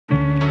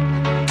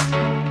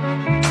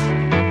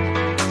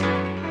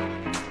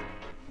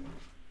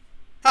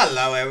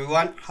Hello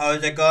everyone,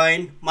 how's it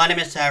going? My name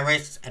is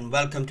Cyrus and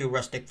welcome to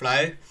Rustic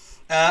Flow.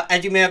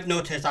 As you may have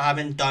noticed, I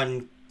haven't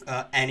done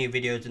any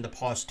videos in the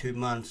past 2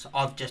 months.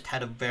 I've just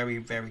had a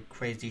very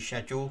crazy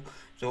schedule,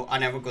 so I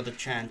never got the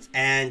chance.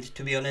 And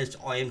to be honest,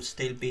 I am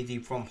still busy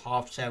from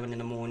 7:30 in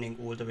the morning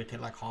all the way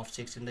till like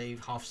 6:30 in the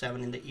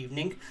 7:30 in the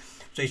evening.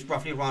 So it's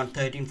roughly around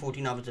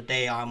 13-14 hours a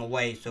day I'm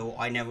away, so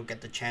I never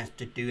get the chance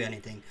to do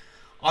anything.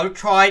 I'll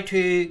try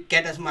to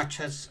get as much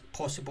as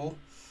possible.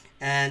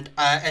 And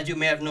as you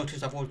may have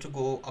noticed, I've also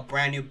got a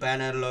brand new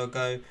banner,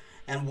 logo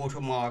and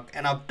watermark,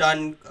 and I've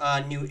done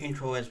a new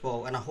intro as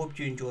well, and I hope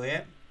you enjoy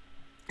it.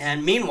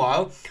 And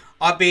meanwhile,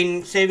 I've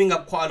been saving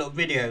up quite a lot of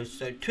videos,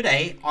 so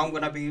today I'm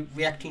going to be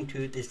reacting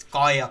to this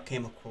guy I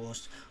came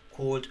across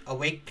called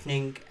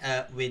Awakening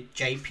with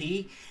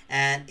JP,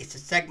 and it's a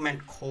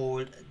segment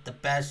called the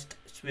best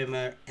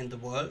swimmer in the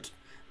world,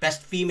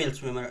 best female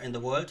swimmer in the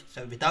world.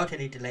 So without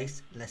any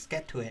delays, let's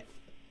get to it.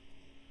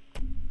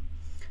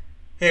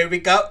 Here we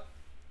go.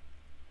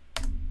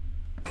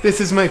 This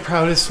is my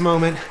proudest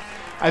moment.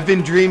 I've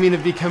been dreaming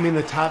of becoming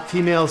the top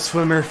female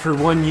swimmer for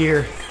 1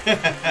 year,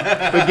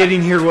 but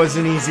getting here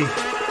wasn't easy.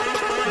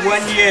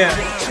 1 year.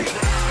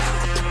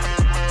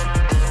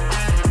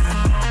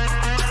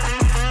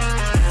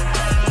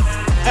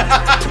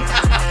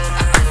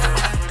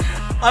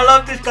 I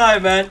love this guy,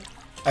 man.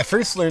 I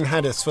first learned how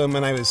to swim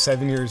when I was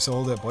 7 years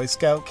old at Boy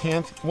Scout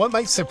camp. What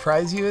might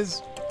surprise you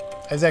is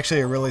I was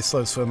actually a really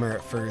slow swimmer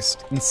at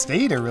first, and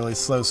stayed a really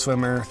slow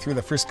swimmer through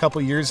the first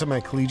couple years of my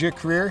collegiate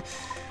career.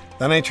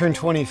 Then I turned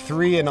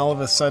 23, and all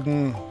of a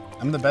sudden,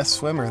 I'm the best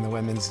swimmer in the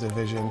women's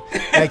division.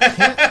 And I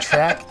can't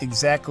track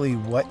exactly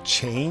what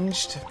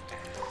changed.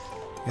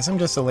 I guess I'm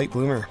just a late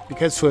bloomer.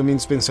 Because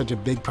swimming's been such a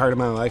big part of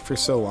my life for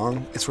so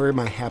long, it's where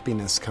my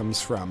happiness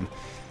comes from.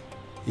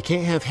 You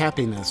can't have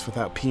happiness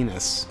without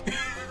penis.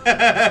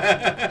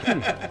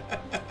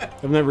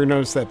 I've never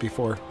noticed that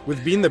before.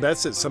 With being the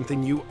best at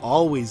something, you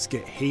always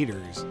get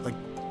haters. Like,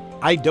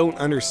 I don't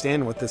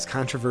understand what this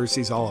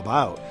controversy is all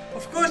about.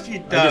 Of course you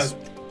don't.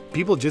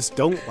 People just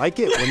don't like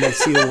it when they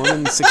see a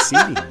woman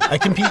succeeding. I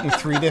compete in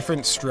 3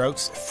 different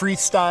strokes: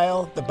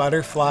 freestyle, the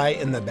butterfly,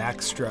 and the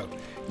backstroke.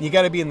 You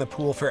gotta be in the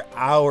pool for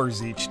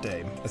hours each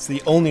day. That's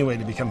the only way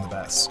to become the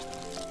best.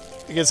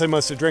 I guess I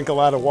must have drank a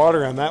lot of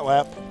water on that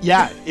lap.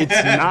 Yeah, it's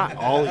not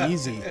all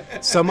easy.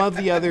 Some of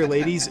the other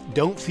ladies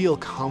don't feel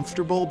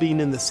comfortable being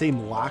in the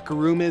same locker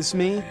room as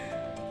me.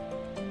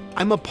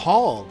 I'm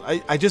appalled.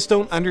 I just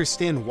don't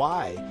understand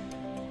why.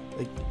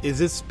 Like, is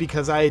this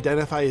because I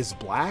identify as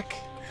black?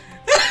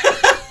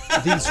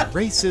 These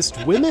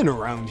racist women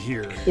around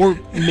here. Or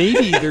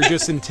maybe they're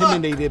just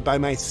intimidated by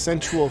my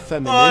sensual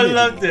femininity.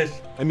 Oh, I love this.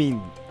 I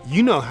mean,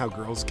 you know how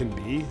girls can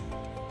be.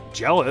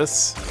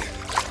 Jealous.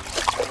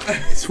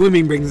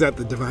 Swimming brings out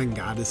the divine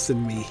goddess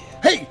in me.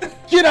 Hey,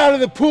 get out of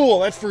the pool!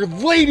 That's for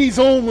ladies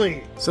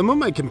only! Some of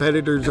my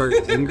competitors are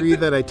angry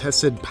that I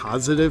tested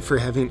positive for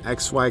having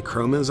XY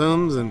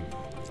chromosomes, and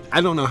I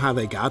don't know how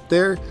they got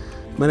there.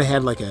 Might have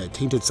had like a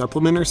tainted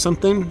supplement or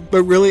something.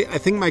 But really, I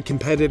think my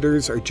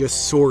competitors are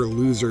just sore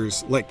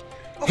losers. Like,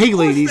 hey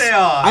ladies,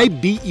 I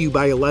beat you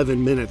by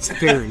 11 minutes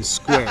fair and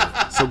square,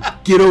 so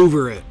get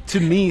over it. To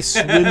me,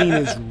 swimming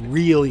is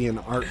really an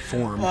art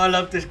form. Oh, I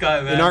love this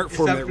guy, man. An art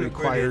form that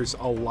requires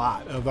a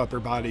lot of upper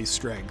body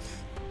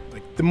strength.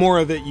 Like, the more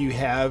of it you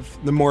have,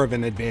 the more of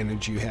an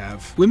advantage you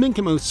have. Women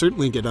can most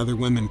certainly get other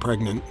women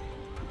pregnant.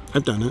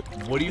 I've done it.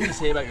 What do you have to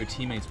say about your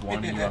teammates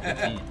wanting you off the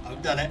team?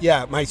 I've done it.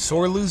 Yeah, my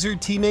sore loser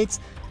teammates,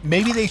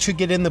 maybe they should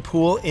get in the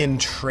pool and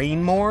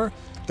train more.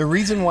 The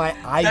reason why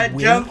I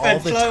win all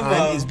the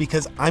time is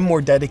because I'm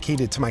more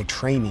dedicated to my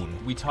training.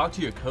 We talked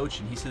to your coach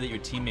and he said that your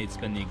teammates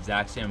spend the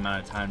exact same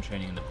amount of time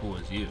training in the pool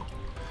as you.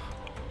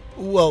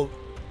 Well,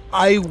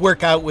 I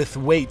work out with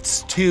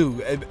weights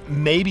too.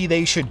 Maybe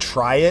they should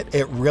try it.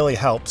 It really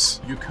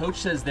helps. Your coach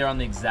says they're on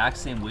the exact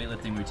same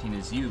weightlifting routine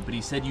as you, but he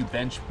said you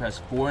bench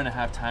press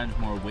 4.5 times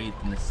more weight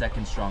than the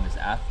second strongest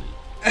athlete.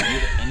 Do you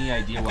have any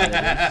idea why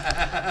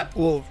that is?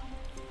 Well,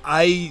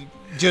 I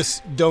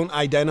just don't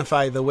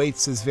identify the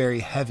weights as very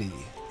heavy.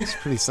 It's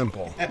pretty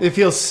simple. It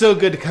feels so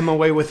good to come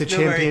away with a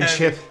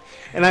championship.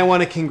 And I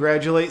want to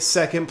congratulate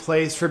second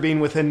place for being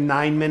within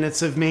 9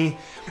 minutes of me.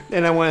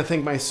 And I want to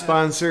thank my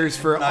sponsors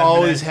for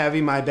always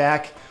having my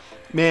back.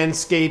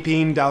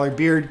 Manscaping, Dollar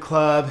Beard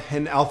Club,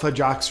 and Alpha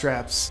Jock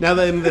Straps. Now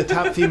that I'm the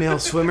top female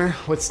swimmer,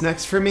 what's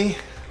next for me?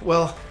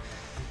 Well,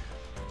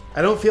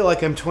 I don't feel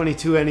like I'm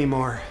 22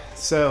 anymore.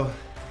 So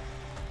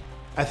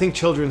I think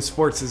children's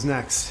sports is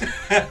next.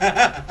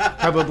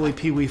 Probably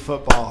Pee-wee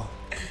football.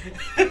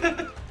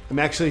 I'm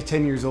actually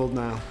 10 years old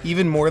now.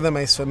 Even more than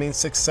my swimming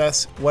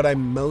success, what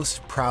I'm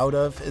most proud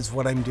of is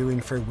what I'm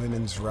doing for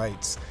women's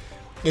rights.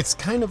 It's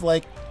kind of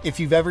like if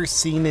you've ever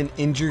seen an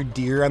injured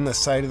deer on the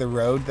side of the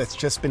road that's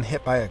just been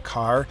hit by a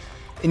car,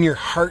 and your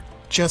heart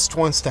just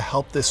wants to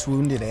help this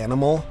wounded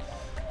animal.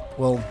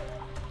 Well,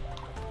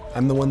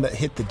 I'm the one that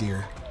hit the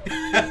deer.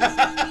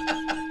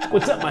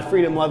 What's up, my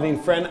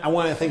freedom-loving friend? I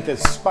want to thank the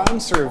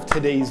sponsor of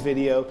today's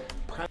video.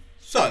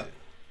 So,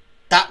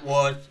 that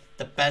was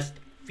the best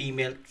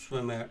female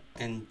swimmer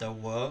in the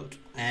world,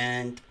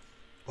 and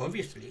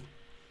obviously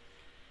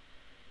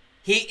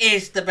he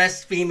is the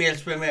best female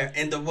swimmer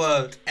in the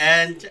world.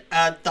 And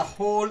the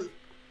whole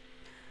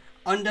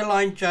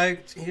underlying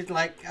jokes, he's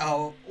like,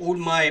 oh, all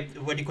my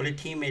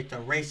teammates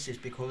are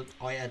racist because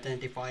I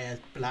identify as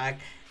black,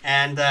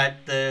 and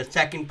that the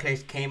second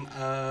place came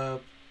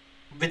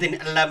within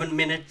 11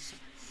 minutes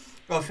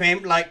of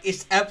him. Like,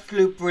 it's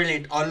absolute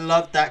brilliant. I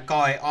love that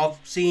guy. I've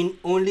seen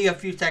only a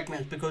few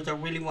segments because I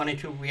really wanted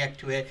to react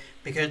to it,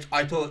 because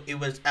I thought it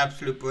was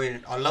absolute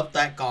brilliant. I love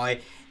that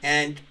guy,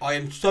 and I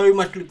am so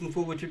much looking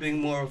forward to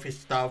doing more of his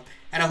stuff,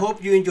 and I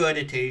hope you enjoyed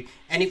it too.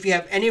 And if you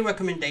have any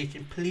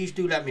recommendation, please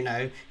do let me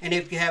know. And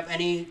if you have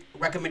any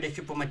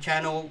recommendation for my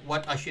channel,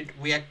 what I should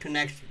react to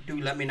next,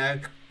 do let me know.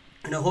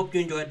 And I hope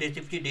you enjoyed this.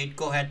 If you did,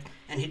 go ahead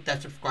and hit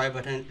that subscribe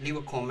button, leave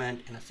a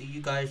comment, and I'll see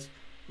you guys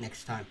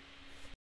next time.